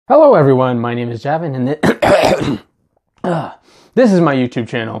Hello everyone, my name is Javin and this is my YouTube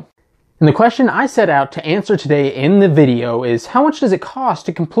channel. And the question I set out to answer today in the video is, how much does it cost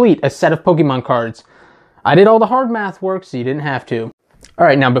to complete a set of Pokemon cards? I did all the hard math work, so you didn't have to.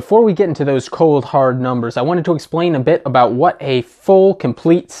 Alright, now before we get into those cold hard numbers, I wanted to explain a bit about what a full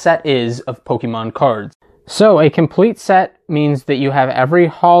complete set is of Pokemon cards. So a complete set means that you have every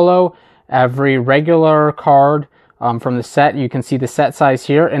holo, every regular card, from the set. You can see the set size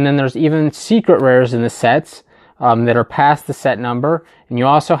here, and then there's even secret rares in the sets that are past the set number, and you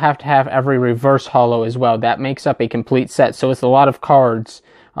also have to have every reverse holo as well. That makes up a complete set, so it's a lot of cards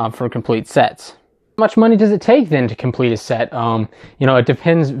for complete sets. How much money does it take then to complete a set? It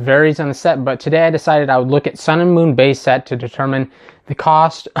depends, varies on the set, but today I decided I would look at Sun and Moon base set to determine the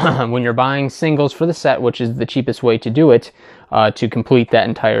cost when you're buying singles for the set, which is the cheapest way to do it, to complete that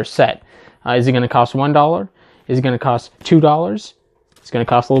entire set. Is it going to cost $1? Is it going to cost $2? It's going to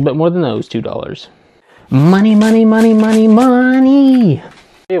cost a little bit more than those $2. Money, money, money, money, money!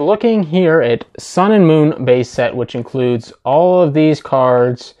 Okay, looking here at Sun and Moon base set, which includes all of these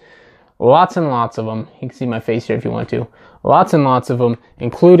cards, lots and lots of them. You can see my face here if you want to. Lots and lots of them,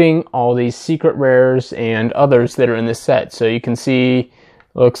 including all these secret rares and others that are in this set. So you can see,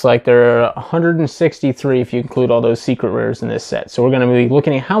 looks like there are 163 if you include all those secret rares in this set. So we're going to be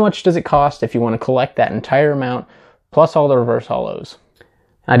looking at how much does it cost if you want to collect that entire amount, plus all the reverse holos.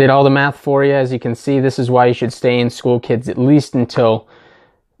 I did all the math for you. As you can see, this is why you should stay in school, kids, at least until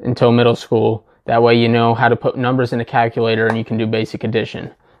middle school. That way you know how to put numbers in a calculator and you can do basic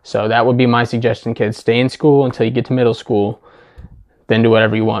addition. So that would be my suggestion, kids. Stay in school until you get to middle school. Then do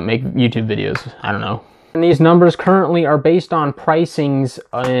whatever you want. Make YouTube videos. I don't know. And these numbers currently are based on pricings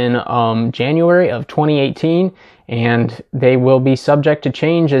in January of 2018. And they will be subject to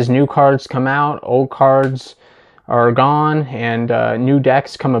change as new cards come out. Old cards are gone and new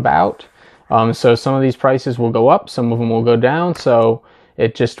decks come about. So some of these prices will go up. Some of them will go down. So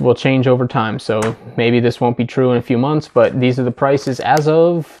it just will change over time. So maybe this won't be true in a few months, but these are the prices as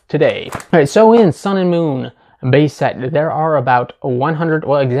of today. All right, so in Sun and Moon base set, there are about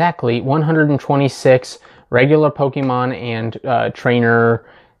 126 regular Pokemon and trainer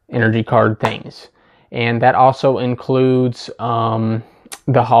energy card things. And that also includes the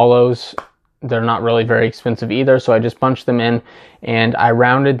holos. They're not really very expensive either, so I just bunched them in and I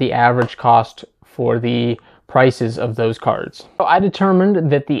rounded the average cost for the prices of those cards. So I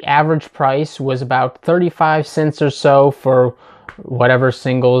determined that the average price was about 35 cents or so for whatever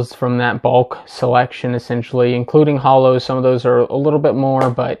singles from that bulk selection, essentially, including holos. Some of those are a little bit more,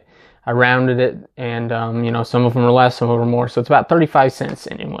 but I rounded it, and some of them are less, some of them are more, so it's about 35 cents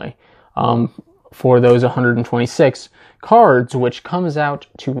anyway for those 126 cards, which comes out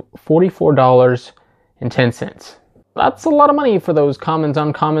to $44.10. That's a lot of money for those commons,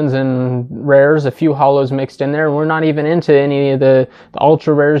 uncommons, and rares, a few holos mixed in there. We're not even into any of the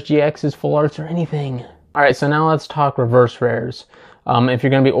ultra rares, GXs, full arts, or anything. Alright, so now let's talk reverse rares. If you're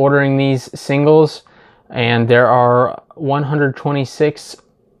going to be ordering these singles, and there are 126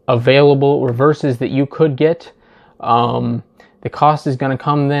 available reverses that you could get, the cost is going to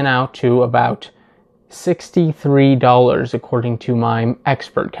come then out to about $63 according to my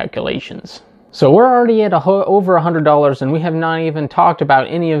expert calculations. So we're already at over $100, and we have not even talked about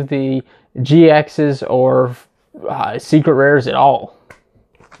any of the GXs or secret rares at all.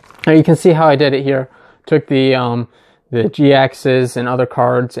 Now you can see how I did it here. Took the GXs and other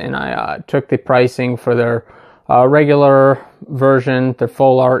cards, and I took the pricing for their regular version, their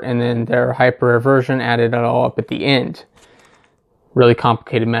full art, and then their hyper rare version, added it all up at the end. Really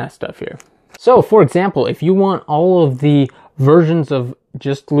complicated math stuff here. So, for example, if you want all of the versions of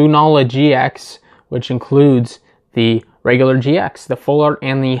just Lunala GX, which includes the regular GX, the full art,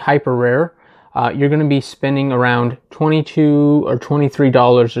 and the hyper rare, you're going to be spending around $22 or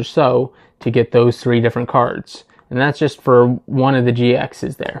 $23 or so to get those 3 different cards. And that's just for one of the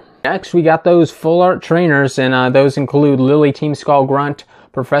GXs there. Next, we got those full art trainers, and those include Lily Team Skull Grunt,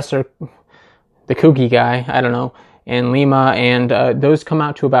 Professor the Kooky guy, I don't know, and Lima, and those come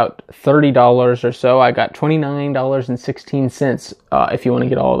out to about $30 or so. I got $29.16 if you want to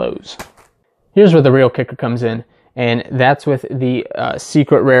get all those. Here's where the real kicker comes in, and that's with the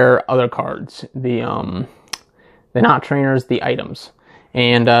secret rare other cards, the not trainers, the items.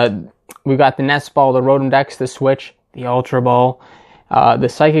 And we got the Nest Ball, the Rotom Dex, the Switch, the Ultra Ball, the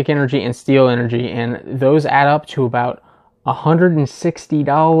Psychic Energy, and Steel Energy, and those add up to about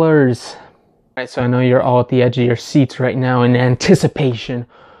 $160. Alright, so I know you're all at the edge of your seats right now in anticipation.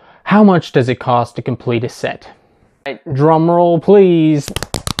 How much does it cost to complete a set? Alright, drum roll please.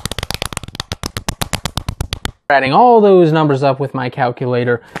 Adding all those numbers up with my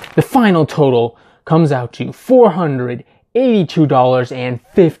calculator, the final total comes out to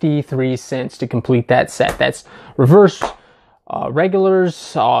 $482.53 to complete that set. That's reverse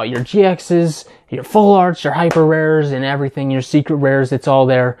regulars, your GXs, your full arts, your hyper rares, and everything, your secret rares, it's all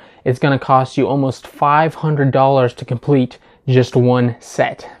there. It's going to cost you almost $500 to complete just one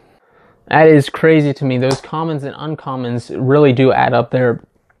set. That is crazy to me. Those commons and uncommons really do add up there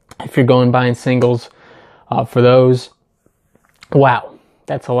if you're going buying singles for those. Wow,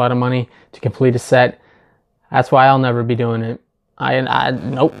 that's a lot of money to complete a set. That's why I'll never be doing it.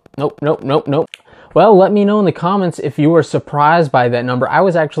 Nope. Well, let me know in the comments if you were surprised by that number. I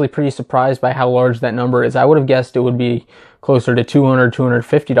was actually pretty surprised by how large that number is. I would have guessed it would be closer to $200,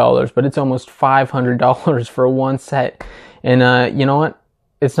 $250, but it's almost $500 for one set. And you know what?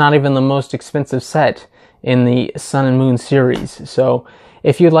 It's not even the most expensive set in the Sun and Moon series. So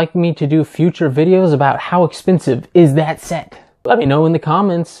if you'd like me to do future videos about how expensive is that set, let me know in the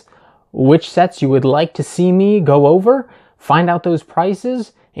comments which sets you would like to see me go over, find out those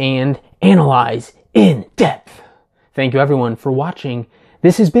prices, and analyze in depth. Thank you everyone for watching.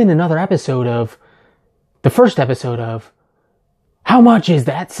 This has been another episode of, the first episode of, How Much Is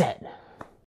That Set?